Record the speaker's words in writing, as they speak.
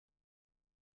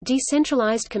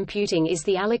Decentralized computing is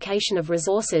the allocation of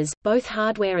resources, both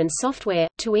hardware and software,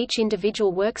 to each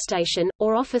individual workstation,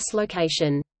 or office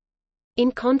location.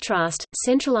 In contrast,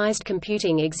 centralized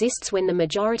computing exists when the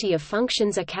majority of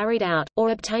functions are carried out, or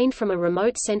obtained from a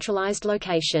remote centralized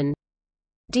location.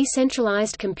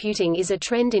 Decentralized computing is a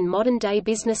trend in modern-day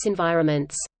business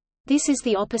environments. This is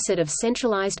the opposite of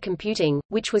centralized computing,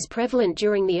 which was prevalent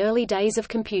during the early days of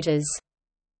computers.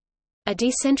 A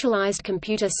decentralized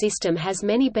computer system has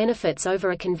many benefits over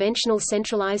a conventional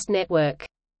centralized network.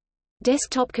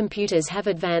 Desktop computers have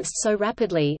advanced so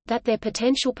rapidly, that their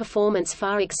potential performance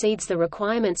far exceeds the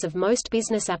requirements of most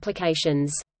business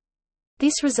applications.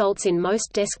 This results in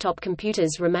most desktop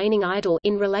computers remaining idle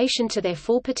in relation to their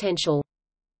full potential.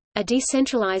 A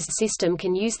decentralized system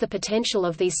can use the potential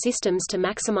of these systems to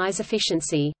maximize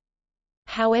efficiency.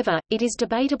 However, it is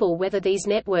debatable whether these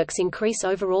networks increase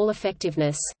overall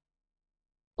effectiveness.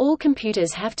 All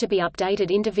computers have to be updated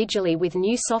individually with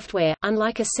new software,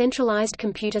 unlike a centralized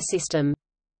computer system.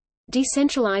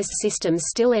 Decentralized systems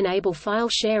still enable file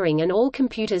sharing, and all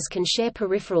computers can share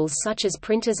peripherals such as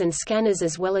printers and scanners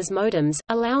as well as modems,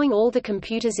 allowing all the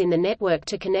computers in the network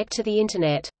to connect to the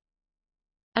Internet.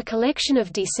 A collection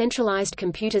of decentralized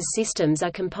computers systems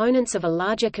are components of a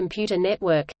larger computer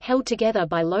network, held together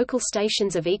by local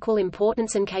stations of equal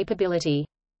importance and capability.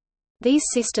 These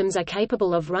systems are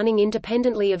capable of running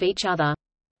independently of each other.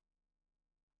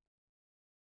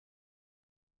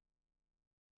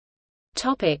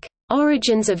 Topic: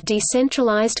 Origins of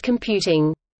decentralized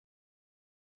computing.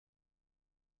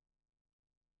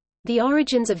 The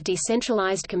origins of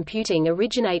decentralized computing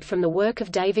originate from the work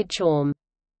of David Chaum.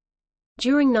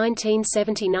 During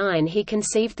 1979 he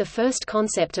conceived the first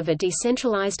concept of a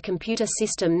decentralized computer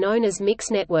system known as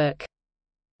mixed network.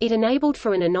 It enabled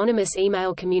for an anonymous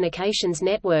email communications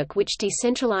network which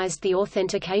decentralized the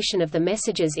authentication of the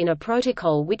messages in a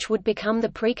protocol which would become the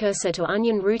precursor to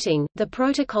onion routing, the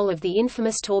protocol of the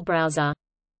infamous Tor browser.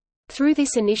 Through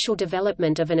this initial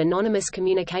development of an anonymous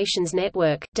communications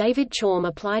network, David Chaum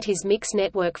applied his mixed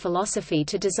network philosophy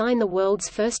to design the world's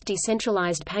first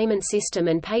decentralized payment system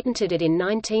and patented it in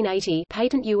 1980,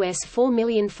 patent US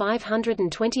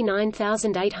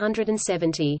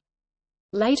 4,529,870.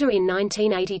 Later in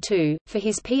 1982, for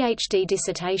his PhD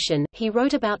dissertation, he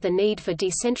wrote about the need for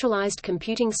decentralized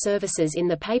computing services in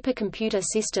the paper computer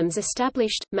systems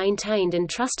established, maintained and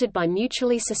trusted by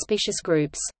mutually suspicious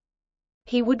groups.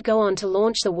 He would go on to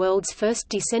launch the world's first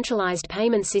decentralized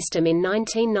payment system in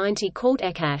 1990 called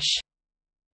eCash.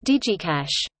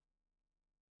 DigiCash.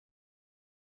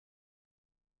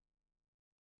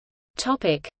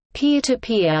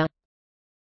 Peer-to-peer.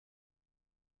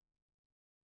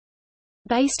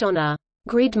 Based on a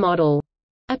grid model,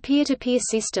 a peer-to-peer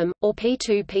system, or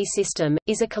P2P system,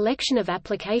 is a collection of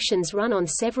applications run on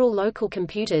several local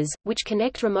computers, which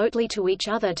connect remotely to each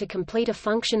other to complete a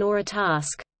function or a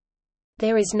task.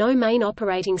 There is no main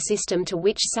operating system to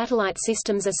which satellite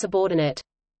systems are subordinate.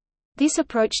 This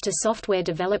approach to software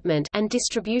development and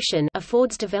distribution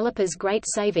affords developers great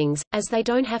savings, as they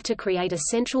don't have to create a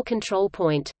central control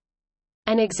point.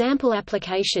 An example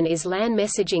application is LAN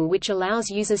messaging, which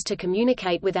allows users to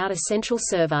communicate without a central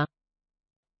server.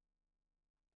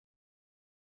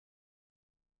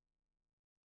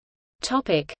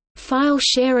 Topic: File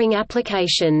sharing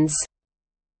applications.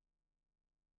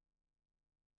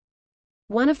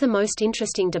 One of the most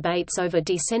interesting debates over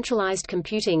decentralized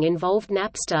computing involved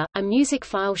Napster, a music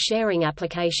file sharing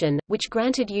application, which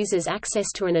granted users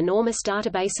access to an enormous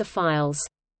database of files.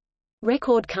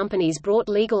 Record companies brought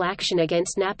legal action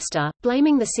against Napster,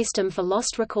 blaming the system for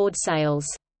lost record sales.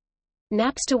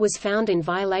 Napster was found in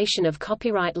violation of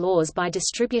copyright laws by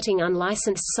distributing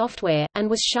unlicensed software, and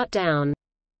was shut down.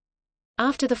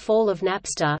 After the fall of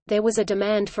Napster, there was a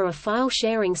demand for a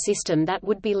file-sharing system that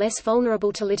would be less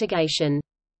vulnerable to litigation.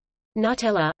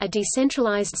 Gnutella, a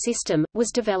decentralized system,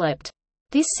 was developed.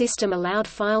 This system allowed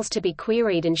files to be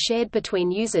queried and shared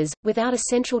between users, without a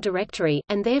central directory,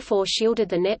 and therefore shielded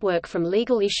the network from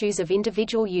legal issues of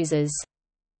individual users.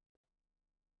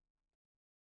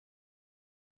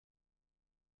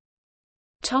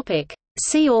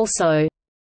 See also: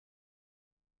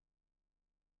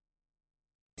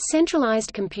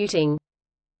 Centralized computing,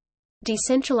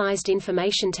 Decentralized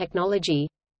information technology,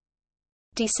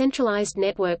 Decentralized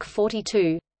network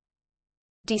 42,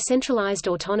 Decentralized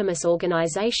autonomous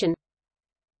organization,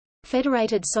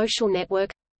 Federated social network,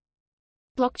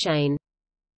 Blockchain.